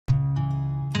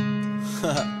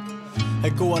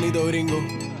El cubanito gringo,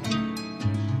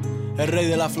 el rey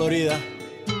de la Florida.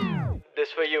 This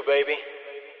for you, baby.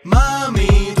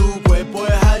 Mami, tu cuerpo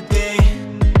es arte,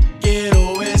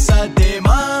 quiero besarte.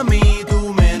 Mami,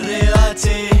 tú me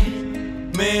enredaste,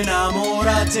 me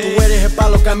enamoraste. Tú eres el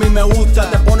palo que a mí me gusta,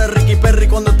 te pone Ricky Perry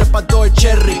cuando te parto el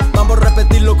cherry. Vamos a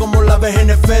repetirlo como la vez en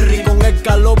el ferry. Con el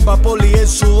calor, vapor y el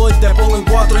sudor, te pongo en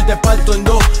 4 y te parto en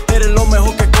 2. Eres lo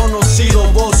mejor que he conocido,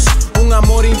 vos. Un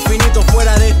amor infinito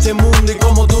fuera de este mundo, y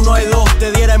como tú no hay dos.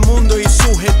 Te diera el mundo y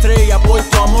sus estrellas por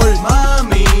tu amor.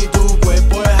 Mami, tu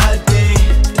cuerpo es arte,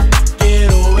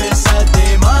 quiero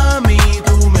besarte. Mami,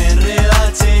 tú me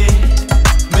enredaste,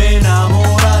 me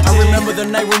enamoraste. I remember the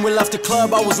night when we left the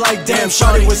club, I was like, damn,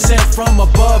 shawty was sent from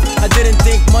above. I didn't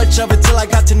think much of it till I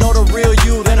got to know the real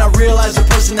you. Then I realized your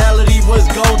personality was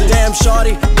golden. Damn,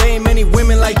 shawty, there ain't many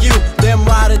women like you. Them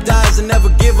ride or dies and never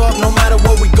give up, no matter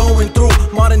what we going through.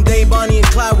 Modern day Bonnie and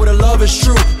Clyde, where the love is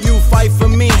true. You fight for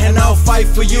me and I'll fight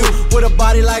for you. With a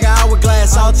body like an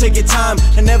hourglass, I'll take your time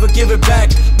and never give it back.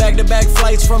 Back-to-back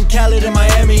flights from Cali to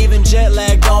Miami, even jet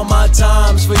lagged all my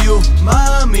times for you.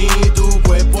 Mami, tu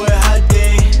cuerpo es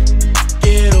arte,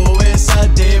 quiero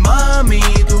besarte. Mami,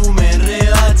 tú me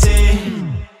enredaste,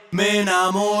 me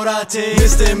enamoraste.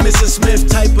 Mr. and Mrs. Smith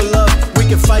type of love. We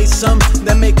can fight some,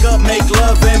 then make up, make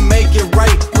love and make it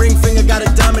right. Ring finger got a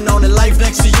diamond on it. Life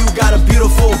next to you got a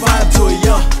beautiful vibe to it,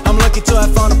 yeah. I'm lucky to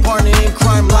have found a partner in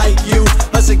crime like you.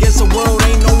 Us against the world,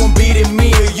 ain't no one beating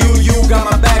me or you. You got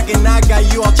my back and I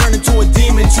got you. I'll turn into a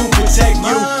demon to protect you.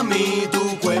 Mami,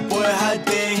 tu cuerpo es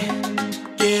arte,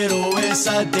 quiero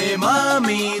besarte.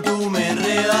 Mami, tú me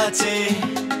enredaste,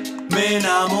 me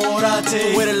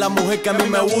enamoraste. Tú eres la mujer que a mí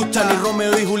me gusta. Ni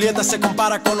Romeo y Julieta se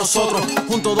compara con nosotros.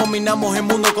 Juntos dominamos el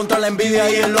mundo contra la envidia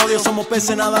y el odio. Somos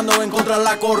peces nadando en contra de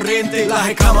la corriente. Las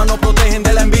escamas nos protegen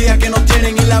de la envidia que nos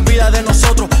tienen, y la vida de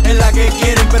nosotros es la que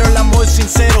quieren. Pero el amor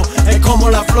sincero es como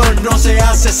la flor, no se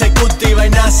hace, se cultiva y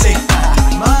nace.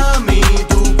 Mami,